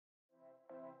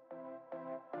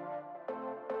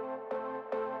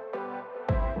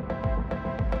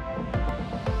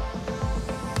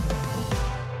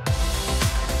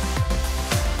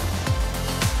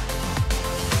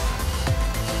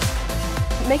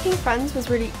Making friends was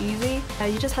really easy.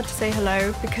 You just had to say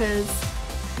hello because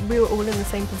we were all in the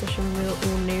same position, we were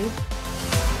all new.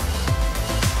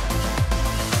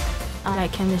 I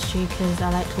like chemistry because I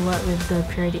like to work with the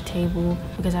periodic table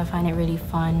because I find it really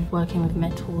fun working with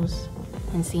metals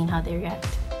and seeing how they react.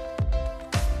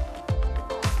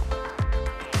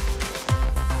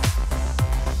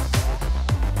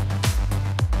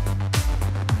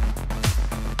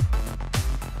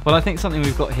 Well, I think something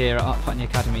we've got here at Ark Putney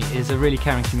Academy is a really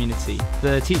caring community.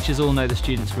 The teachers all know the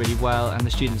students really well and the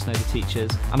students know the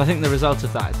teachers, and I think the result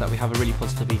of that is that we have a really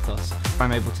positive ethos.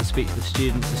 I'm able to speak to the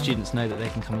students know that they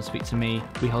can come and speak to me.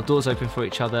 We hold doors open for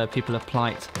each other, people are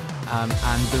polite, and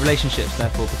the relationships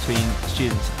therefore between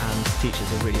students and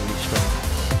teachers are really, really strong.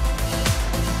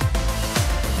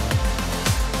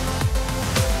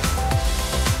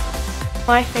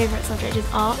 My favourite subject is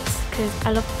arts because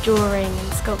I love drawing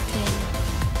and sculpting.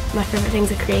 My favourite things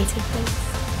are creative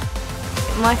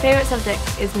things. My favourite subject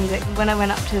is music. When I went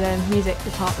up to the music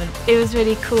department, it was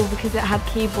really cool because it had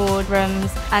keyboard rooms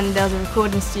and there was a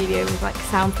recording studio with like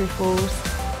soundproof walls.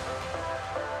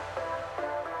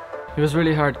 It was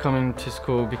really hard coming to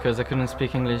school because I couldn't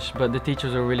speak English, but the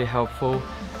teachers were really helpful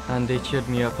and they cheered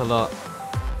me up a lot.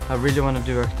 I really want to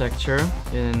do architecture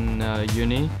in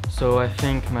uni, so I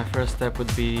think my first step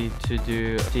would be to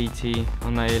do DT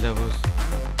on my A-levels.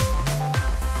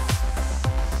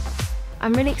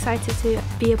 I'm really excited to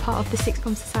be a part of the Sixth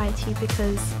Form Society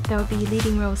because there will be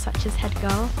leading roles such as head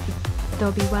girl, there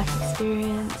will be work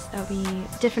experience, there will be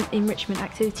different enrichment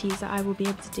activities that I will be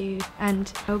able to do,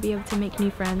 and I will be able to make new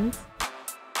friends.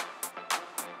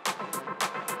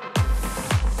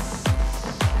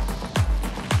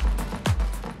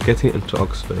 Getting into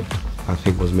Oxford, I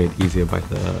think, was made easier by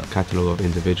the catalogue of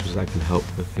individuals that can help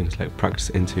with things like practice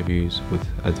interviews, with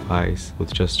advice,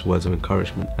 with just words of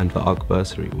encouragement, and the Ark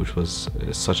bursary, which was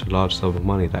such a large sum of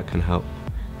money that can help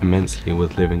immensely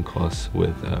with living costs,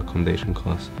 with accommodation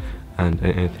costs, and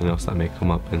anything else that may come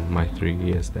up in my 3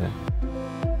 years there.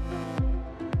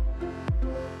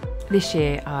 This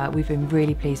year we've been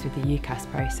really pleased with the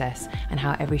UCAS process and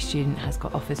how every student has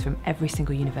got offers from every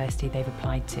single university they've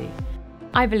applied to.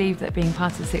 I believe that being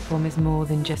part of the sixth form is more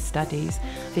than just studies.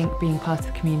 I think being part of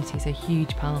the community is a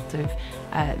huge part of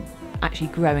actually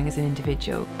growing as an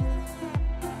individual.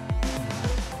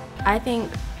 I think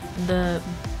the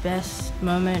best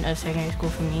moment of secondary school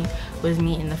for me was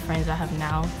meeting the friends I have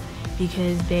now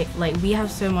because we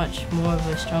have so much more of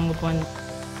a stronger bond.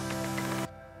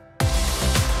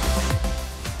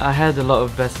 I had a lot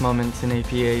of best moments in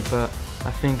APA, but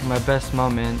I think my best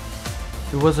moment,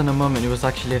 it wasn't a moment, it was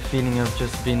actually a feeling of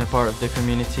just being a part of the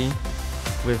community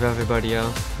with everybody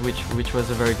else, which was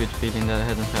a very good feeling that I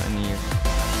hadn't felt in years.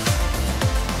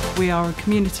 We are a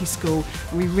community school,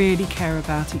 we really care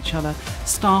about each other.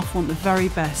 Staff want the very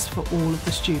best for all of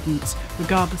the students,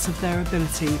 regardless of their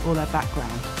ability or their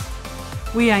background.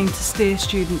 We aim to steer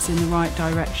students in the right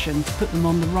direction, to put them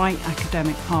on the right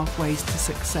academic pathways to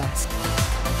success.